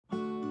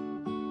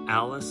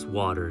Alice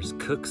Waters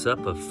Cooks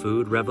Up a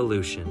Food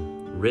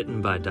Revolution,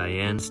 written by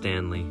Diane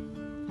Stanley.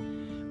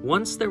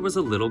 Once there was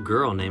a little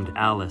girl named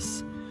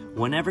Alice.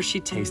 Whenever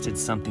she tasted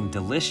something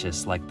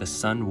delicious like the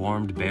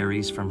sun-warmed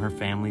berries from her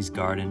family's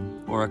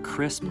garden or a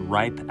crisp,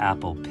 ripe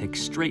apple picked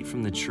straight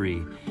from the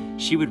tree,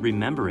 she would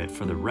remember it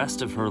for the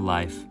rest of her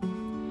life.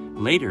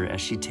 Later,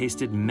 as she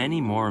tasted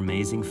many more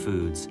amazing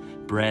foods,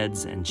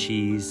 breads and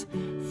cheese,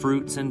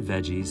 fruits and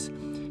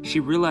veggies, she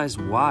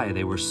realized why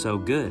they were so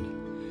good.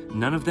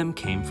 None of them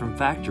came from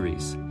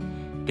factories.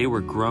 They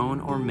were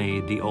grown or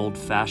made the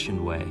old-fashioned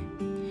way.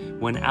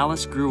 When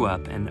Alice grew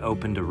up and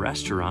opened a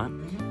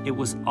restaurant, it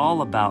was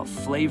all about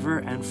flavor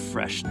and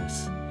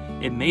freshness.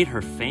 It made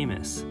her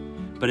famous,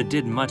 but it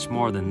did much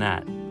more than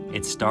that.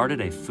 It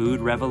started a food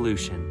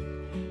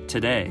revolution.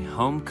 Today,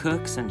 home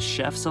cooks and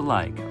chefs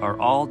alike are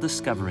all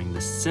discovering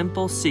the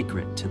simple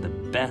secret to the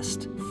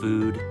best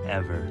food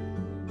ever.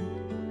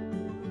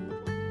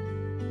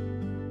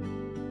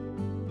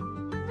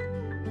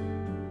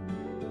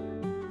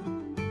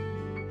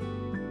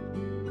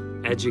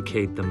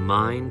 Educate the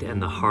mind and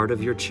the heart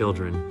of your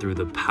children through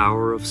the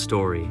power of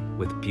story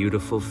with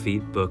Beautiful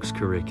Feet Books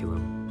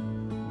curriculum.